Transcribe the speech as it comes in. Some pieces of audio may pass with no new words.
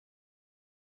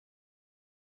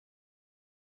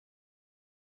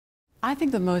I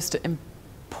think the most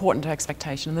important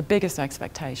expectation and the biggest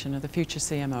expectation of the future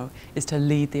CMO is to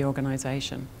lead the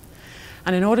organisation.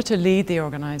 And in order to lead the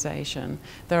organisation,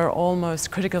 there are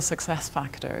almost critical success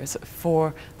factors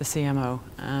for the CMO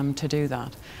to do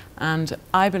that. And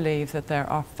I believe that there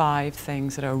are 5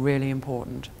 things that are really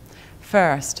important.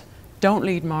 First, don't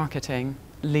lead marketing,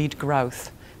 lead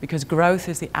growth, because growth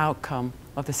is the outcome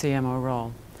of the CMO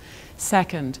role.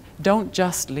 Second, don't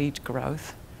just lead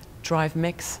growth, drive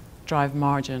mix, drive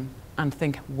margin, and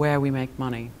think where we make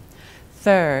money.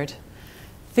 Third,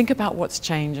 think about what's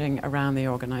changing around the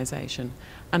organisation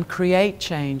and create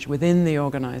change within the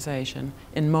organisation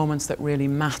in moments that really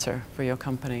matter for your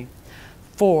company.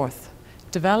 Fourth,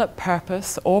 develop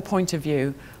purpose or point of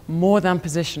view more than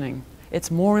positioning.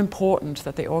 It's more important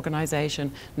that the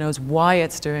organisation knows why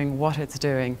it's doing what it's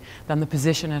doing than the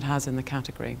position it has in the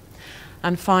category.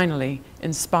 And finally,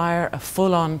 inspire a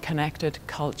full-on connected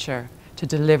culture to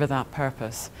deliver that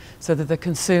purpose so that the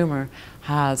consumer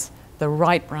has the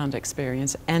right brand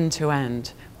experience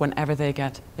end-to-end whenever they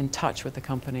get in touch with the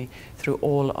company through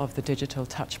all of the digital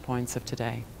touch points of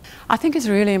today. I think it's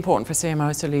really important for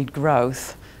CMOs to lead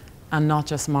growth and not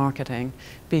just marketing,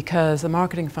 because the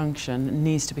marketing function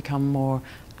needs to become more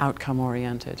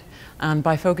outcome-oriented. And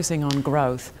by focusing on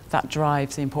growth, that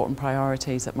drives the important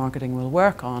priorities that marketing will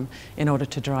work on in order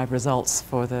to drive results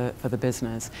for the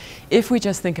business. If we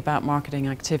just think about marketing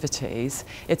activities,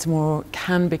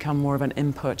 can become more of an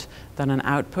input than an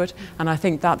output, and I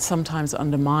think that sometimes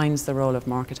undermines the role of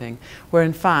marketing, where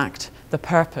in fact the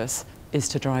purpose is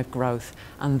to drive growth,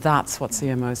 and that's what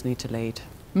CMOs need to lead.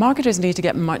 Marketers need to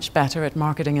get much better at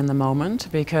marketing in the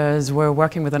moment, because we're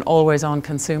working with an always-on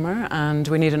consumer and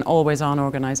we need an always-on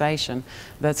organisation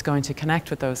that's going to connect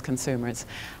with those consumers.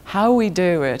 How we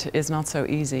do it is not so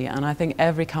easy, and I think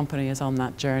every company is on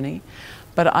that journey.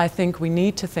 But I think we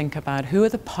need to think about who are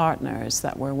the partners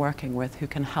that we're working with who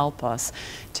can help us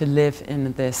to live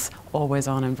in this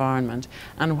always-on environment,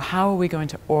 and how are we going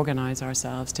to organise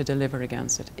ourselves to deliver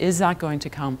against it. Is that going to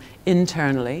come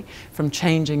internally from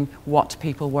changing what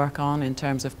people work on in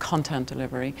terms of content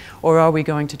delivery, or are we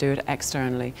going to do it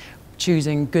externally,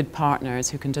 choosing good partners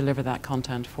who can deliver that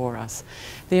content for us?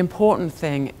 The important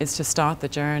thing is to start the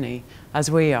journey, as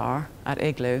we are at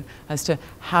Iglo, as to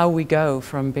how we go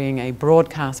from being a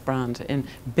broadcast brand in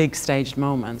big staged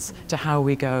moments to how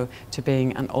we go to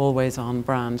being an always-on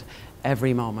brand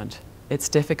every moment. It's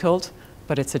difficult,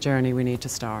 but it's a journey we need to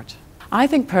start. I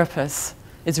think purpose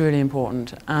is really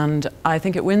important, and I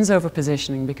think it wins over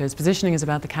positioning, because positioning is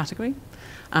about the category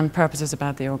and purpose is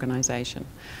about the organisation.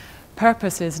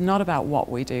 Purpose is not about what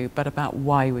we do, but about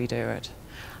why we do it.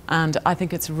 And I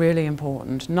think it's really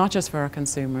important, not just for our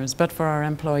consumers, but for our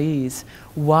employees,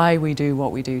 why we do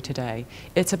what we do today.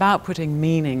 It's about putting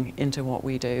meaning into what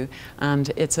we do, and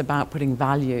it's about putting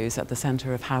values at the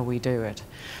centre of how we do it.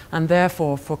 And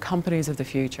therefore, for companies of the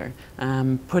future,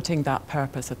 putting that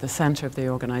purpose at the centre of the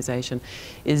organisation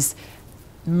is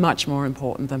much more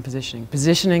important than positioning.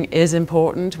 Positioning is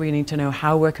important. We need to know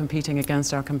how we're competing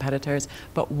against our competitors,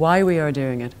 but why we are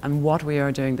doing it and what we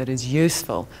are doing that is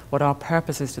useful, what our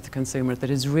purpose is to the consumer that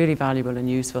is really valuable and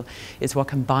useful, is what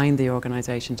can bind the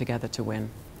organisation together to win.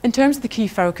 In terms of the key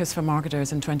focus for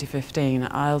marketers in 2015,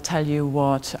 I'll tell you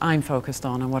what I'm focused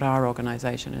on and what our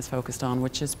organisation is focused on,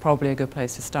 which is probably a good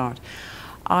place to start.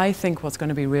 I think what's going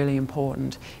to be really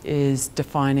important is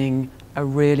defining a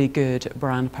really good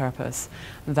brand purpose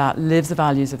that lives the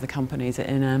values of the companies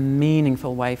in a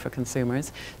meaningful way for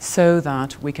consumers, so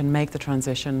that we can make the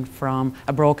transition from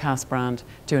a broadcast brand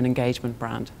to an engagement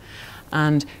brand.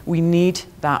 And we need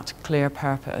that clear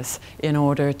purpose in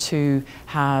order to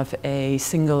have a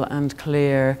single and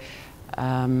clear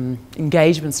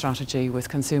engagement strategy with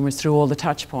consumers through all the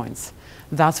touch points.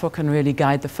 That's what can really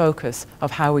guide the focus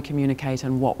of how we communicate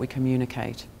and what we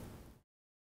communicate.